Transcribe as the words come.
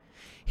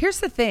Here's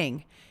the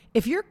thing.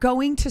 If you're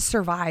going to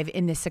survive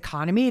in this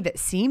economy that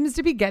seems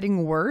to be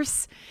getting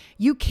worse,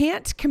 you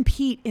can't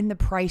compete in the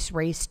price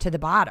race to the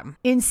bottom.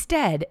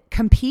 Instead,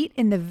 compete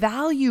in the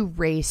value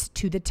race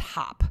to the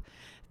top.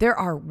 There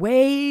are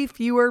way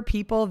fewer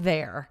people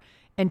there.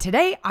 And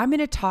today I'm going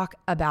to talk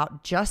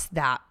about just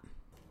that.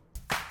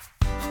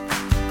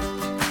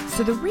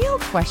 So the real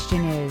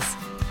question is,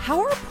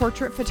 how are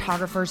portrait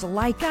photographers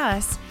like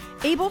us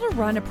able to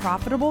run a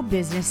profitable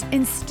business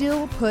and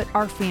still put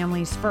our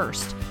families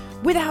first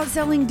without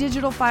selling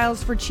digital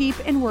files for cheap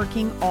and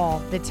working all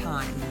the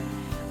time?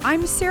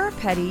 I'm Sarah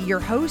Petty, your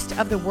host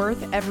of the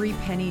Worth Every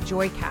Penny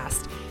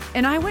Joycast,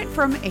 and I went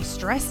from a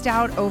stressed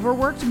out,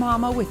 overworked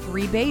mama with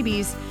 3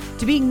 babies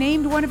to being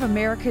named one of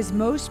America's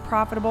most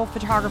profitable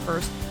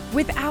photographers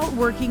without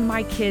working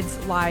my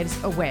kids'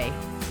 lives away.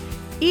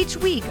 Each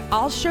week,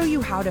 I'll show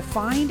you how to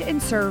find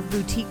and serve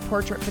boutique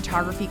portrait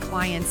photography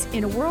clients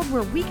in a world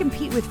where we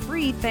compete with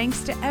free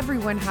thanks to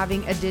everyone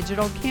having a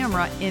digital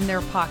camera in their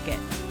pocket.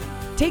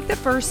 Take the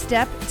first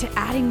step to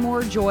adding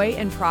more joy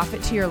and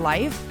profit to your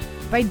life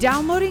by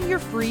downloading your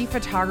free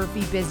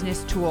photography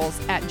business tools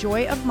at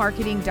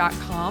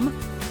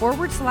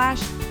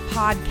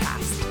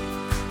joyofmarketing.com/podcast.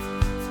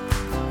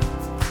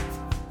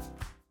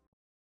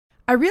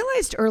 I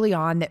realized early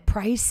on that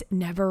price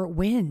never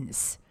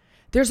wins.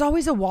 There's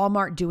always a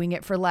Walmart doing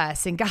it for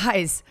less. And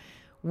guys,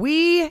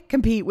 we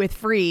compete with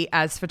free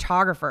as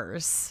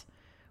photographers.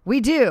 We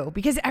do,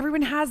 because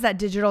everyone has that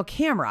digital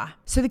camera.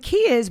 So the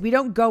key is we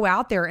don't go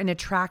out there and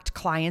attract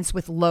clients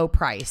with low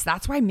price.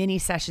 That's why mini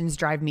sessions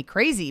drive me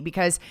crazy,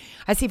 because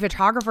I see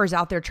photographers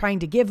out there trying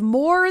to give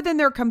more than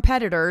their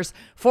competitors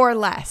for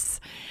less.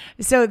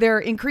 So they're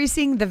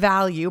increasing the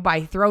value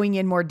by throwing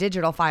in more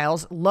digital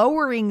files,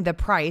 lowering the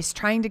price,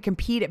 trying to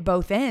compete at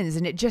both ends,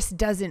 and it just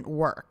doesn't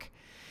work.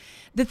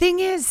 The thing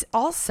is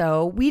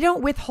also, we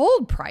don't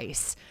withhold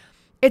price.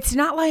 It's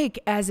not like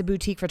as a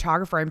boutique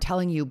photographer, I'm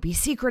telling you, be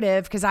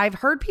secretive, because I've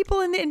heard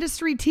people in the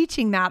industry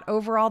teaching that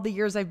over all the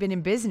years I've been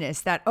in business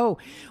that, oh,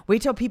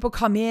 wait till people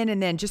come in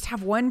and then just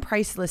have one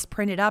price list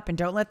printed up and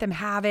don't let them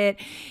have it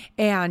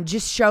and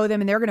just show them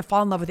and they're going to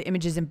fall in love with the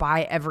images and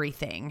buy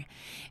everything.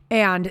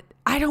 And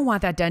I don't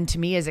want that done to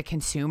me as a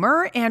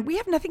consumer. And we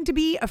have nothing to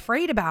be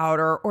afraid about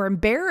or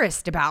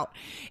embarrassed about.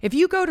 If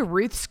you go to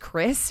Ruth's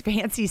Chris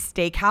Fancy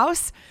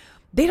Steakhouse,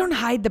 they don't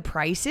hide the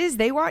prices.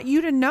 They want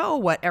you to know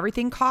what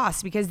everything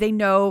costs because they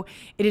know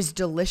it is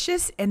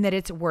delicious and that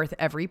it's worth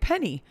every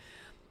penny.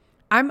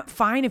 I'm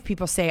fine if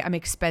people say I'm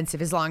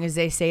expensive as long as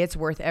they say it's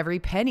worth every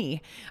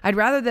penny. I'd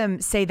rather them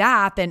say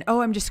that than,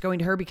 oh, I'm just going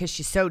to her because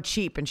she's so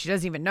cheap and she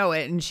doesn't even know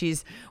it and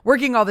she's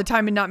working all the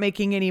time and not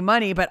making any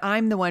money, but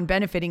I'm the one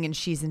benefiting and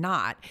she's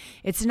not.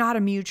 It's not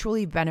a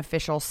mutually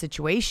beneficial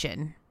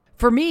situation.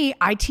 For me,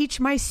 I teach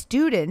my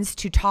students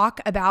to talk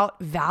about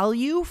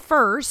value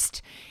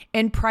first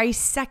and price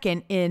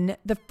second in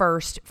the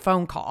first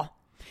phone call.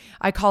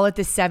 I call it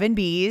the 7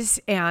 B's,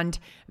 and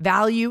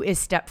value is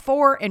step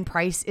 4 and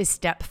price is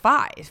step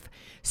 5.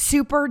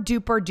 Super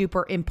duper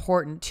duper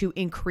important to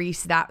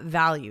increase that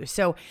value.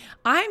 So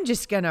I'm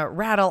just going to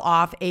rattle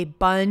off a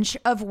bunch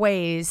of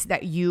ways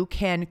that you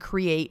can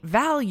create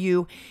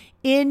value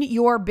in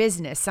your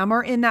business. Some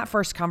are in that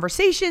first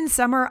conversation.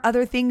 Some are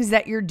other things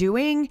that you're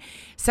doing.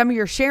 Some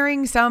you're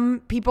sharing. Some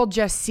people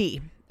just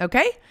see.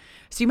 Okay?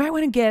 So you might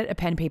want to get a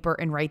pen and paper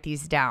and write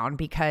these down,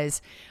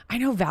 because I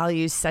know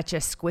value is such a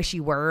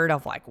squishy word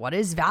of like, what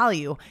is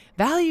value?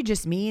 Value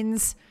just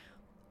means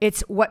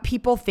it's what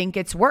people think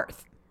it's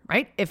worth,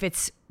 right? If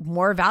it's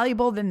more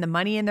valuable than the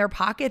money in their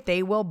pocket,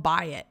 they will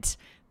buy it.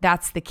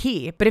 That's the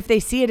key. But if they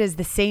see it as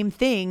the same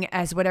thing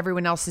as what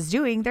everyone else is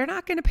doing, they're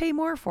not going to pay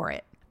more for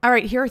it. All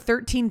right, here are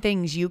 13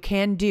 things you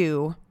can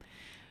do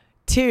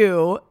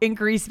to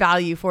increase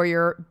value for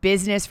your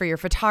business, for your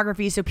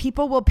photography, so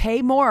people will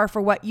pay more for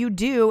what you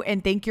do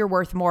and think you're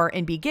worth more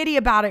and be giddy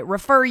about it,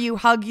 refer you,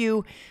 hug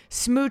you,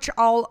 smooch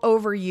all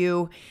over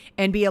you,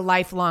 and be a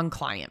lifelong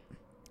client.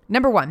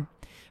 Number 1,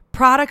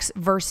 products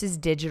versus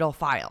digital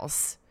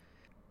files.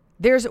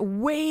 There's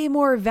way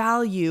more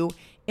value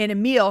in a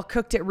meal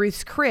cooked at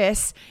Ruth's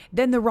Chris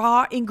than the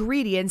raw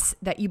ingredients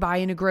that you buy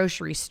in a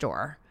grocery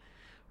store.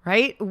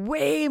 Right?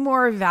 Way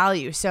more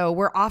value. So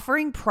we're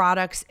offering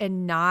products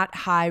and not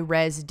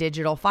high-res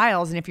digital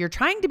files. And if you're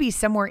trying to be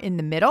somewhere in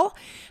the middle,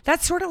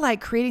 that's sort of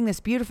like creating this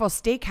beautiful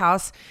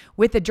steakhouse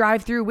with a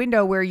drive-through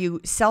window where you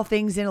sell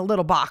things in a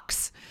little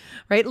box,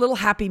 right? A little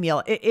Happy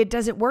Meal. It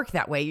doesn't work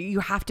that way.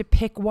 You have to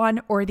pick one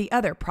or the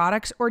other,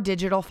 products or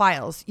digital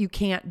files. You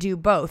can't do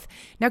both.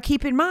 Now,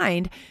 keep in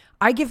mind,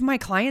 I give my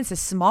clients a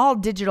small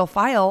digital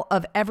file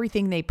of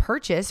everything they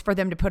purchase for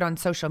them to put on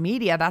social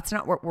media. That's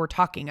not what we're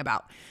talking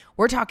about.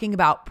 We're talking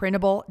about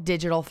printable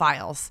digital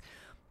files.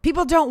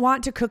 People don't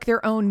want to cook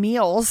their own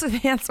meals.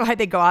 That's why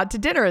they go out to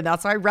dinner.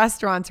 That's why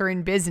restaurants are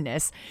in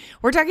business.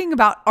 We're talking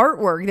about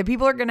artwork that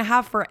people are going to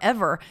have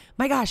forever.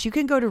 My gosh, you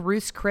can go to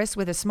Ruth's Chris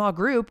with a small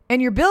group and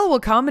your bill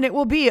will come and it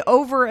will be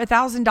over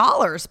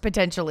 $1,000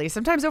 potentially,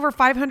 sometimes over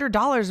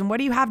 $500. And what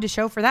do you have to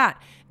show for that?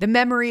 The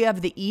memory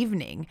of the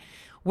evening.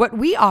 What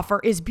we offer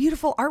is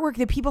beautiful artwork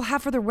that people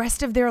have for the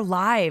rest of their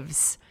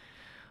lives.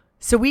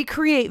 So we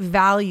create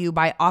value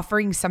by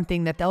offering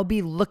something that they'll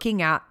be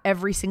looking at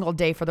every single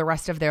day for the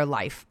rest of their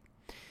life.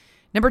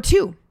 Number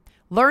 2,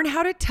 learn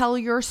how to tell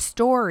your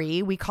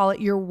story. We call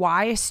it your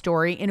why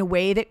story in a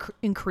way that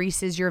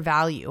increases your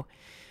value.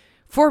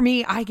 For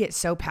me, I get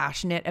so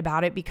passionate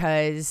about it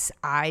because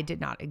I did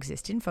not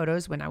exist in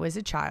photos when I was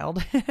a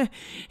child.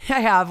 I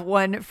have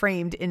one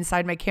framed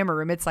inside my camera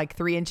room. It's like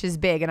 3 inches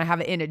big, and I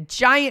have it in a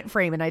giant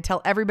frame, and I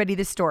tell everybody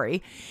the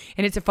story.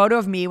 And it's a photo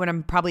of me when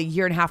I'm probably a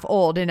year and a half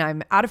old, and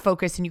I'm out of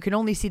focus, and you can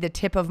only see the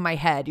tip of my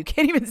head. You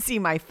can't even see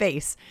my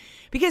face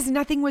because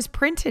nothing was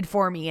printed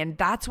for me. And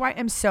that's why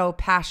I'm so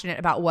passionate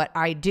about what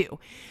I do.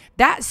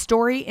 That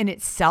story in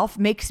itself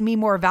makes me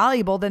more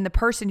valuable than the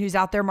person who's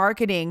out there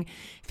marketing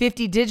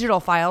 50 digital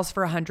files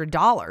for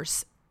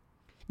 $100.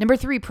 Number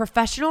 3,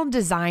 professional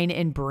design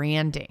and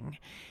branding.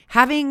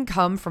 Having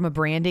come from a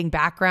branding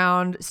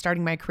background,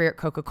 starting my career at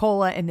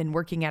Coca-Cola and then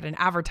working at an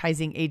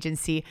advertising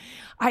agency,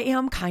 I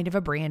am kind of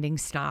a branding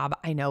snob.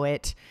 I know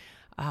it.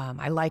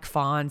 I like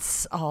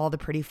fonts. All the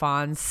pretty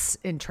fonts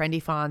and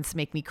trendy fonts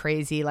make me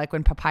crazy. Like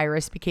when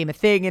Papyrus became a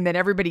thing and then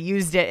everybody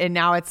used it and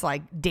now it's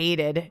like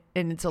dated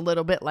and it's a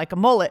little bit like a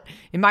mullet.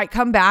 It might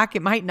come back,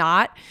 it might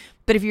not.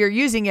 But if you're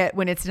using it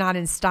when it's not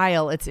in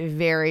style, it's a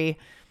very,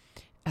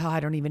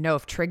 I don't even know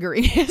if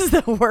triggering is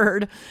the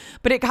word,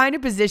 but it kind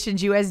of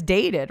positions you as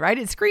dated, right?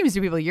 It screams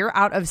to people, you're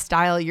out of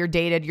style, you're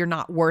dated, you're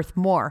not worth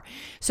more.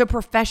 So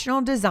professional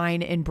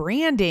design and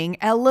branding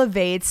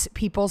elevates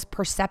people's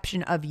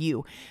perception of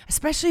you,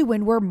 especially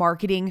when we're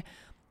marketing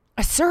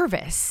a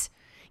service.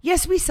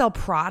 Yes, we sell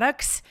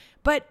products,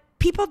 but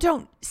people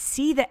don't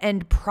see the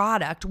end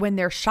product when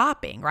they're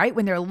shopping, right?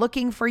 When they're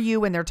looking for you,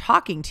 when they're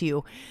talking to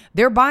you,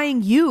 they're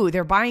buying you,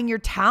 they're buying your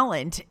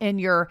talent and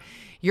your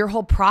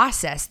whole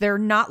process. They're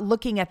not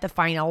looking at the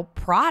final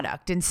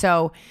product. And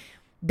so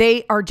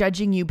they are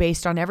judging you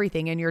based on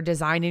everything, and your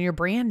design and your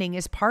branding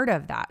is part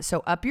of that.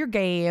 So up your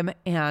game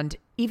and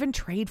even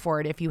trade for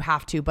it if you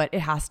have to, but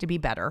it has to be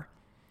better.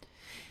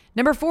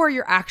 Number 4,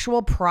 your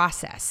actual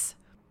process.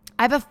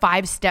 I have a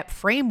 5-step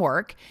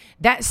framework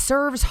that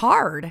serves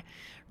hard,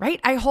 right?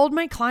 I hold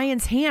my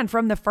client's hand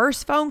from the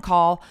first phone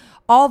call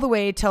all the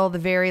way till the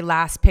very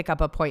last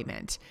pickup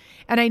appointment.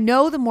 And I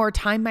know the more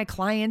time my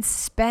clients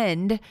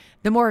spend,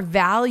 the more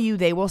value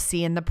they will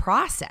see in the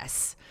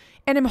process.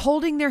 And I'm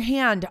holding their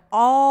hand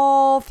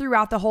all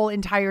throughout the whole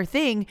entire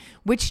thing,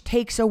 which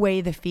takes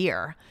away the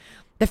fear.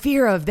 The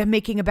fear of them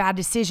making a bad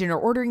decision or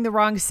ordering the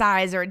wrong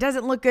size or it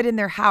doesn't look good in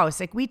their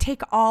house. Like we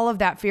take all of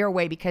that fear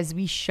away because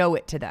we show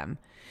it to them,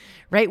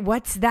 right?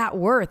 What's that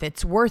worth?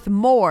 It's worth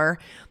more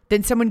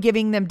than someone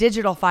giving them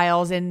digital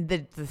files and the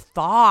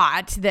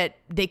thought that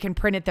they can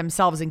print it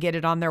themselves and get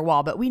it on their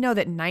wall. But we know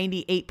that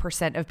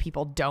 98% of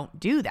people don't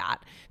do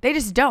that. They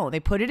just don't. They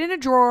put it in a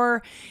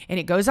drawer and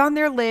it goes on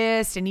their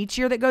list. And each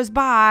year that goes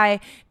by,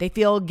 they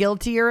feel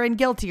guiltier and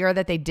guiltier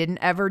that they didn't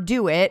ever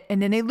do it.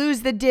 And then they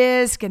lose the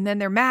disc and then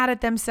they're mad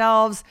at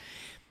themselves.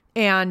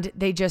 And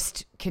they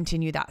just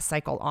continue that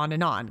cycle on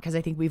and on because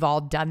I think we've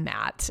all done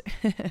that.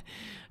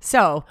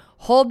 So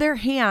hold their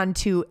hand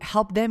to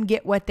help them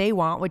get what they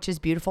want, which is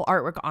beautiful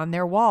artwork on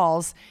their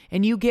walls,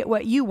 and you get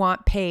what you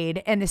want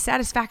paid and the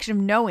satisfaction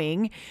of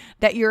knowing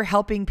that you're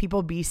helping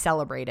people be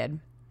celebrated.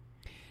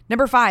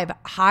 Number 5,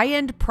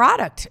 high-end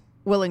product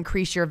will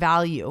increase your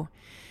value.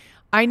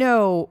 I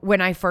know when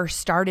I first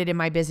started in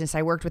my business,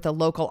 I worked with a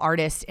local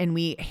artist and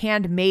we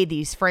handmade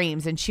these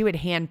frames and she would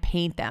hand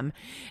paint them.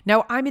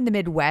 Now I'm in the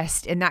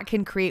Midwest and that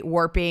can create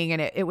warping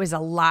and it was a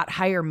lot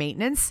higher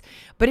maintenance.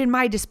 But in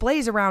my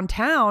displays around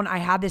town, I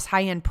had this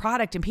high-end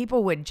product and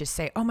people would just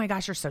say, oh my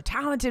gosh, you're so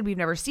talented. We've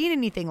never seen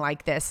anything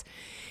like this.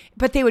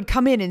 But they would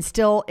come in and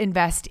still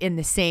invest in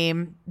the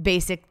same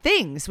basic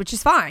things, which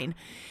is fine.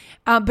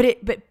 But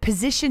it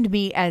positioned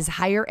me as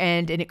higher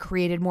end and it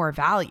created more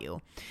value.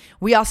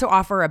 We also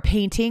offer a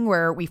painting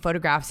where we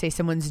photograph, say,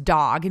 someone's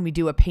dog and we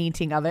do a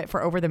painting of it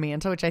for over the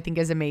mantle, which I think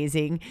is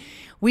amazing.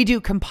 We do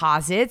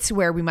composites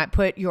where we might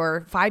put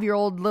your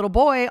 5-year-old little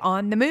boy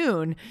on the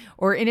moon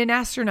or in an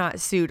astronaut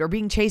suit or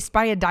being chased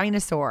by a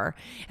dinosaur.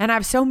 And I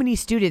have so many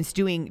students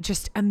doing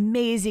just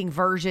amazing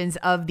versions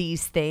of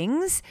these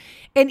things.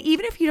 And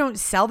even if you don't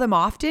sell them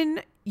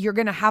often, you're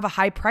going to have a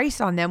high price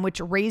on them,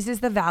 which raises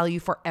the value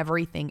for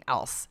everything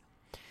else.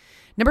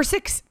 Number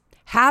 6,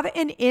 have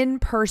an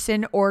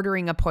in-person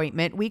ordering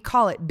appointment. We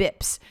call it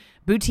BIPS,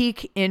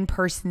 Boutique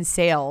In-Person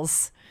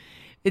Sales.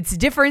 It's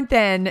different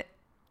than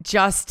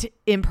just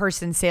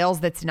in-person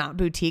sales that's not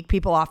boutique.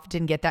 People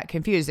often get that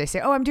confused. They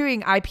say, oh, I'm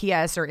doing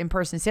IPS or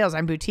in-person sales,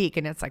 I'm boutique.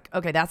 And it's like,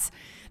 okay, that's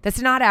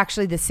not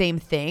actually the same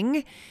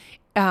thing.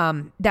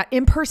 That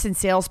in-person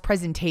sales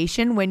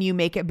presentation, when you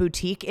make it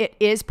boutique, it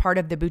is part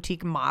of the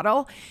boutique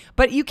model,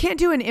 but you can't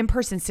do an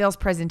in-person sales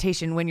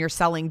presentation when you're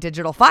selling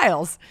digital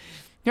files.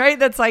 right?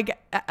 That's like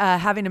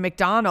having a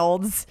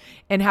McDonald's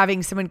and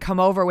having someone come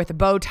over with a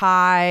bow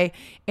tie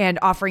and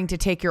offering to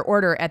take your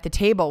order at the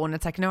table when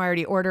it's like, no, I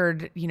already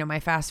ordered, my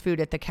fast food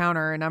at the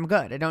counter and I'm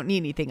good. I don't need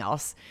anything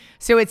else.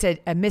 So it's a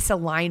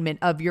misalignment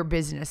of your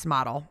business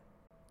model.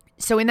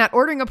 So in that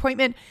ordering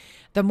appointment,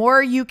 the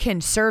more you can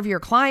serve your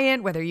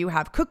client, whether you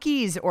have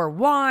cookies or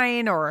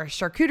wine or a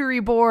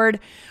charcuterie board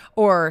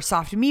or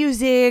soft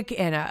music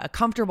and a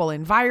comfortable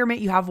environment,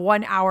 you have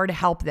 1 hour to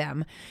help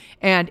them.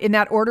 And in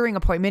that ordering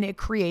appointment, it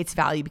creates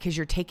value because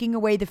you're taking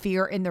away the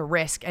fear and the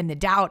risk and the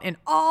doubt and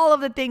all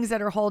of the things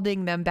that are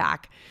holding them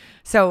back.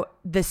 So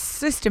the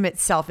system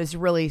itself is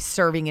really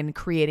serving and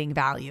creating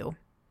value.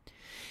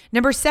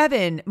 Number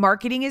 7,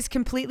 marketing is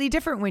completely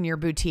different when you're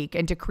boutique.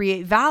 And to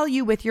create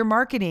value with your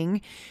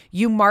marketing,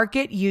 you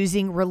market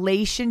using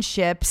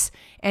relationships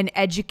and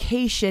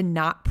education,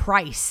 not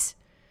price.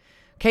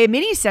 Okay, a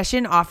mini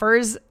session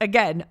offers,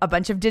 again, a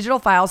bunch of digital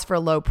files for a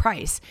low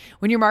price.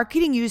 When you're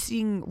marketing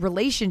using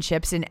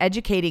relationships and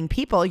educating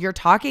people, you're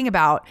talking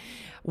about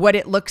what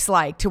it looks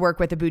like to work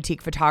with a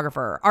boutique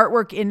photographer,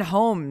 artwork in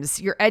homes.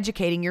 You're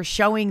educating, you're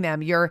showing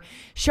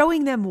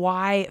them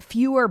why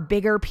fewer,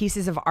 bigger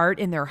pieces of art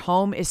in their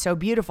home is so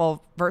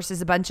beautiful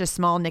versus a bunch of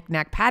small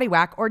knick-knack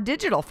paddywhack or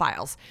digital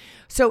files.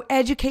 So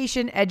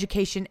education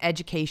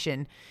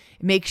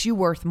makes you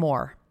worth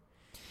more.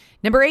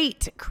 Number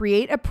 8,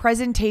 create a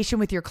presentation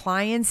with your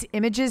clients'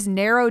 images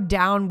narrowed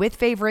down with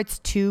favorites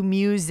to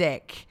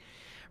music.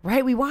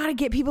 Right? We want to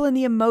get people in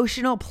the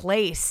emotional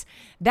place.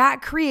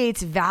 That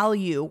creates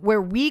value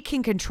where we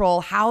can control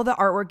how the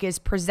artwork is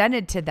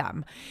presented to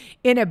them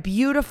in a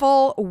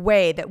beautiful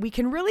way that we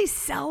can really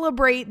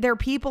celebrate their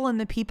people and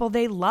the people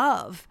they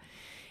love.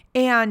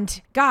 And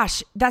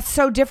gosh, that's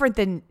so different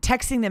than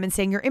texting them and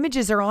saying your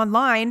images are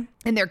online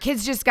and their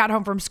kids just got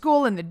home from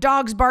school and the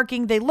dog's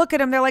barking. They look at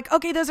them, they're like,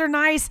 okay, those are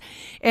nice.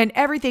 And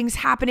everything's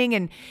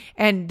happening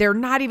and they're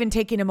not even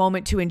taking a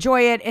moment to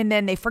enjoy it. And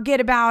then they forget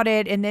about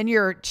it. And then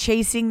you're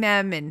chasing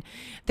them and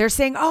they're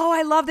saying, oh,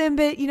 I love them,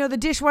 but the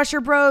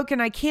dishwasher broke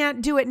and I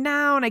can't do it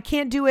now and I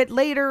can't do it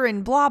later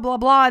and blah, blah,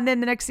 blah. And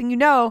then the next thing you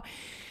know,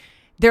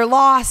 they're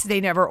lost,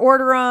 they never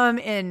order them,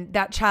 and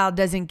that child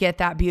doesn't get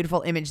that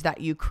beautiful image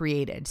that you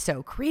created.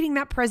 So creating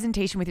that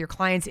presentation with your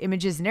clients'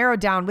 images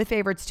narrowed down with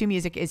favorites to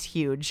music is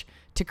huge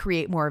to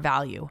create more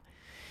value.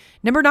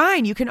 Number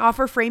 9, you can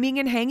offer framing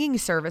and hanging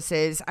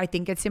services. I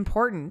think it's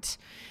important,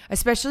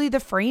 especially the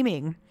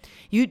framing.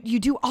 You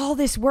do all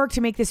this work to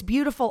make this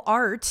beautiful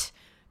art,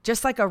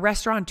 just like a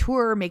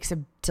restaurateur makes a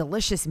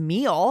delicious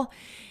meal,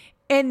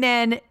 and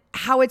then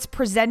how it's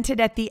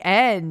presented at the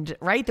end,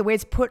 right? The way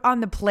it's put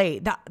on the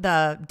plate.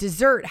 The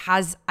dessert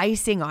has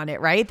icing on it,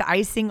 right? The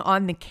icing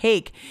on the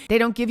cake. They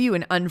don't give you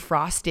an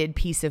unfrosted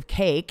piece of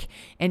cake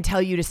and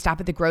tell you to stop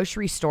at the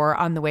grocery store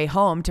on the way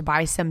home to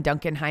buy some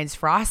Duncan Hines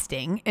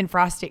frosting and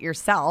frost it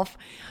yourself.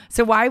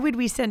 So why would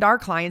we send our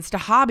clients to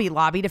Hobby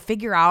Lobby to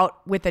figure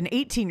out with an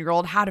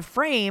 18-year-old how to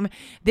frame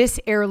this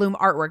heirloom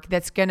artwork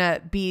that's going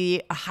to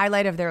be a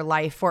highlight of their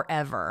life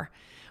forever?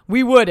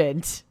 We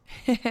wouldn't.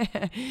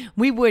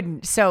 We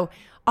wouldn't. So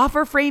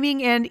offer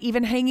framing and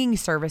even hanging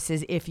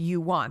services if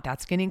you want.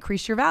 That's going to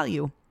increase your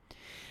value.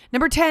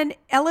 Number 10,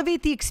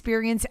 elevate the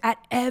experience at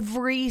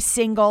every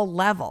single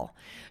level.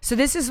 So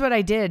this is what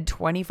I did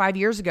 25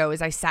 years ago is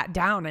I sat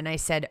down and I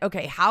said,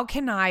 okay, how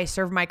can I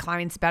serve my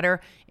clients better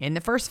in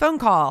the first phone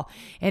call?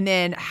 And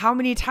then how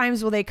many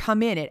times will they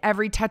come in at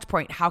every touch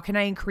point? How can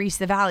I increase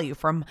the value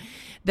from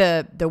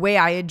the way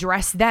I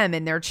address them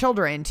and their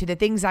children to the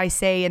things I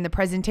say in the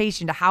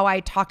presentation to how I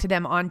talk to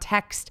them on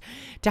text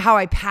to how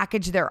I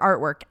package their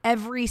artwork?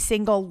 Every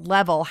single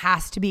level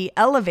has to be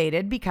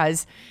elevated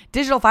because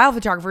digital file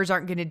photographers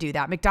aren't going to do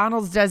that.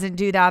 McDonald's doesn't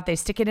do that. They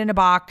stick it in a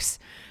box.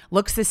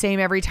 Looks the same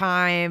every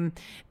time.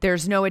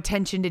 There's no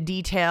attention to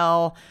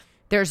detail.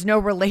 There's no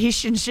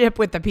relationship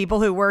with the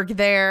people who work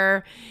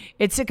there.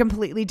 It's a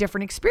completely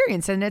different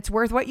experience and it's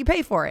worth what you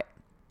pay for it.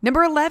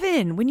 Number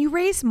 11, when you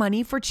raise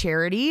money for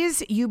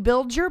charities, you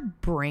build your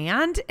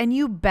brand and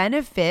you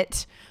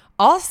benefit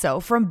also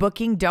from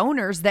booking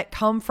donors that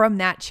come from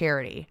that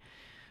charity,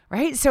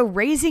 right? So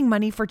raising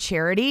money for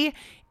charity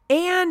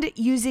and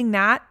using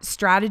that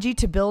strategy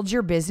to build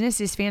your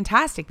business is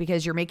fantastic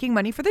because you're making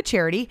money for the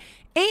charity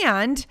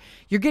and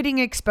you're getting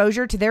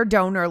exposure to their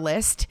donor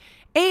list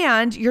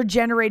and you're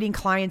generating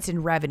clients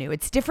and revenue.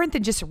 It's different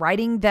than just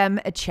writing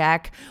them a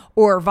check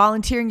or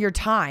volunteering your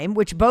time,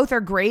 which both are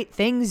great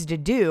things to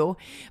do.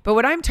 But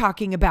what I'm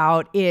talking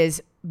about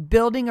is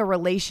building a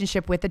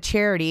relationship with a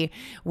charity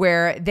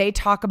where they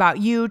talk about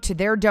you to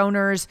their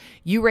donors,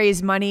 you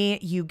raise money,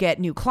 you get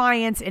new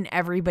clients, and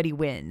everybody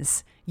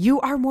wins. You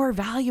are more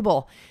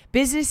valuable.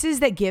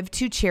 Businesses that give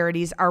to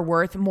charities are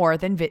worth more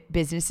than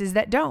businesses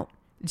that don't.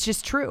 It's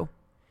just true.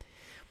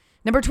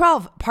 Number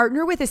 12,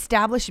 partner with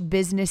established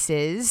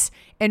businesses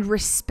and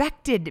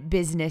respected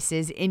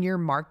businesses in your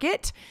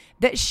market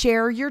that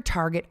share your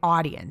target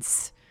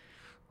audience.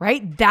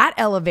 right? That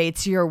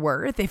elevates your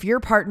worth. If you're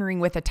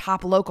partnering with a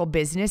top local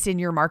business in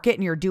your market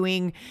and you're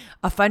doing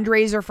a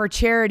fundraiser for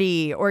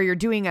charity, or you're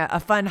doing a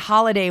fun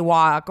holiday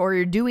walk, or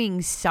you're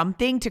doing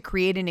something to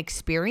create an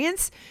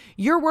experience,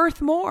 you're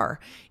worth more.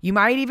 You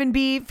might even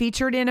be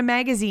featured in a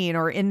magazine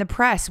or in the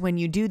press when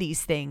you do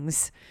these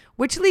things,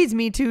 which leads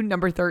me to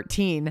number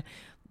 13,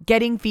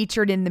 getting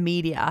featured in the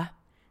media.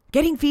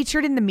 Getting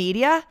featured in the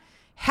media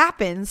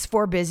happens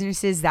for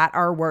businesses that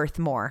are worth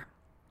more.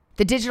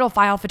 The digital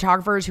file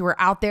photographers who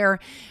are out there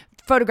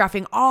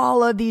photographing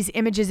all of these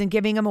images and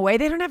giving them away,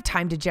 they don't have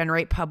time to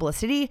generate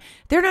publicity.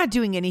 They're not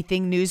doing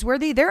anything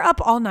newsworthy. They're up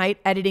all night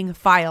editing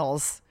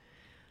files.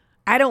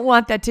 I don't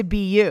want that to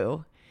be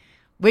you.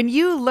 When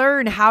you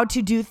learn how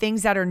to do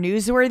things that are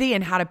newsworthy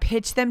and how to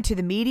pitch them to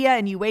the media,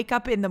 and you wake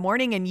up in the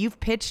morning and you've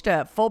pitched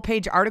a full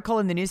page article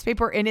in the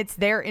newspaper and it's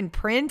there in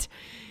print,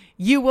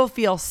 you will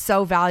feel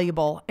so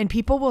valuable and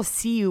people will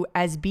see you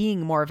as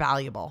being more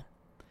valuable.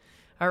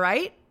 All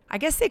right? I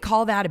guess they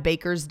call that a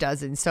baker's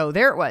dozen. So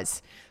there it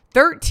was.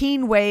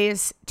 13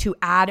 ways to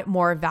add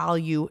more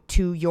value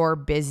to your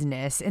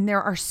business. And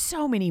there are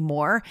so many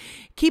more.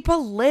 Keep a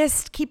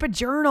list, keep a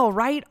journal,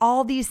 write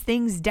all these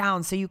things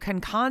down so you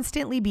can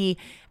constantly be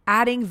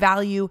adding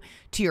value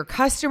to your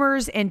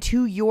customers and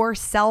to your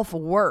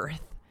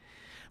self-worth.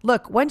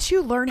 Look, once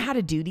you learn how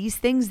to do these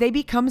things, they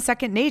become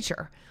second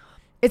nature.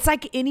 It's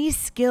like any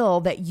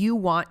skill that you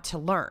want to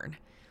learn.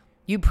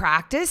 You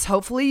practice,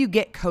 hopefully you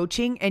get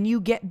coaching and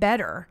you get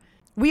better.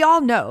 We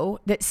all know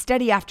that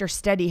study after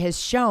study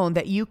has shown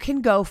that you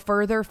can go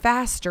further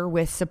faster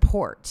with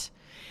support.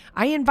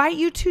 I invite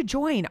you to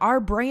join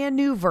our brand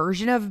new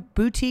version of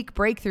Boutique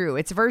Breakthrough.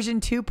 It's version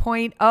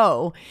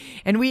 2.0,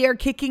 and we are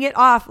kicking it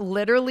off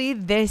literally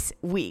this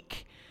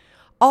week.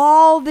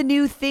 All the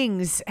new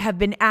things have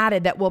been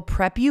added that will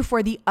prep you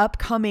for the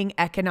upcoming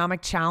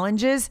economic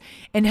challenges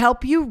and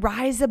help you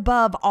rise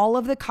above all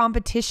of the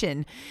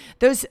competition.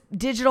 Those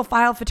digital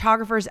file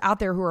photographers out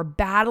there who are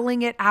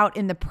battling it out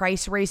in the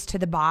price race to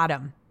the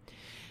bottom.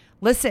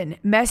 Listen,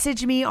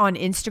 message me on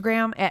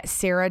Instagram at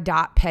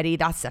sarah.petty.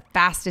 That's the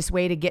fastest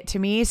way to get to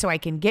me so I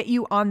can get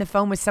you on the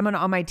phone with someone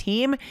on my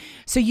team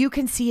so you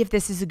can see if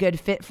this is a good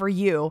fit for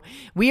you.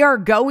 We are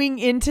going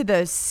into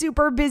the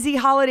super busy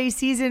holiday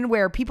season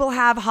where people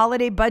have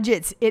holiday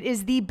budgets. It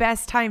is the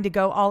best time to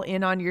go all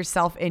in on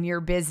yourself and your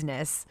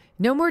business.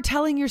 No more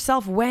telling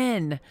yourself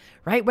when,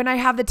 right? When I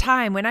have the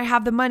time, when I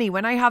have the money,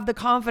 when I have the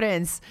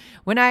confidence,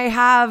 when I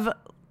have...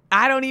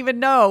 I don't even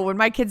know, when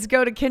my kids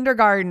go to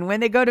kindergarten, when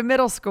they go to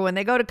middle school, when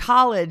they go to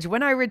college,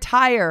 when I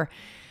retire.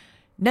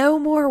 No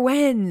more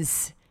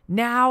whens.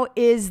 Now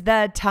is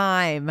the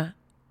time.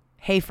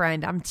 Hey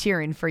friend, I'm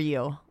cheering for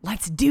you.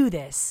 Let's do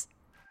this.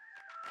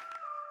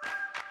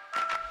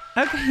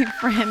 Okay,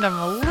 friend, I'm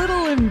a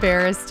little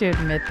embarrassed to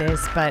admit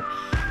this, but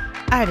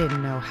I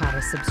didn't know how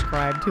to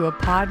subscribe to a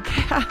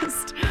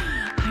podcast.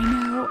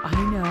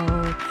 I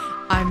know.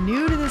 I'm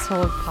new to this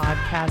whole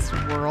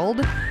podcast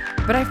world.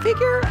 But I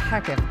figure,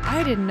 heck, if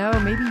I didn't know,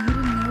 maybe you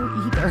didn't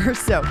know either.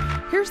 So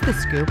here's the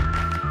scoop.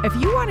 If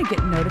you want to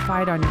get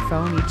notified on your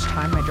phone each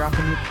time I drop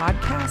a new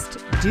podcast,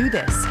 do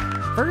this.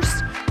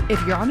 First,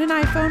 if you're on an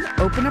iPhone,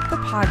 open up the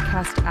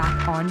podcast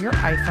app on your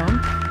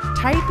iPhone,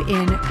 type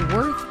in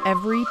Worth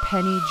Every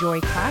Penny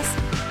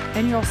Joycast,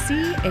 and you'll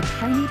see a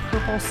tiny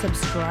purple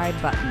subscribe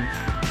button.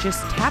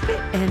 Just tap it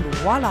and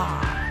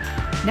voila.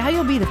 Now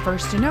you'll be the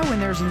first to know when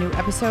there's a new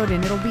episode,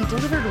 and it'll be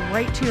delivered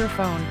right to your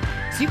phone.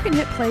 So you can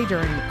hit play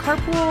during your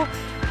carpool,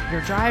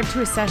 your drive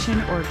to a session,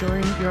 or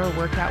during your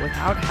workout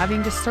without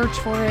having to search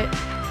for it.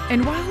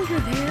 And while you're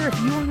there, if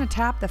you want to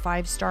tap the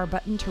 5-star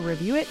button to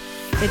review it,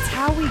 it's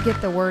how we get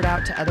the word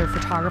out to other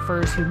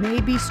photographers who may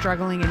be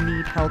struggling and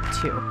need help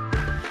too.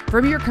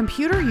 From your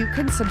computer, you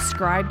can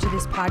subscribe to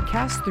this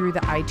podcast through the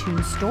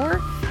iTunes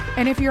Store.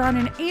 And if you're on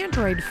an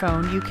Android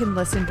phone, you can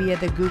listen via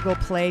the Google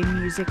Play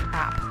Music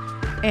app.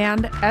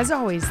 And as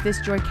always, this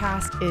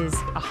Joycast is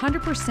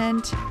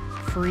 100%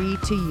 free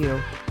to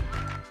you.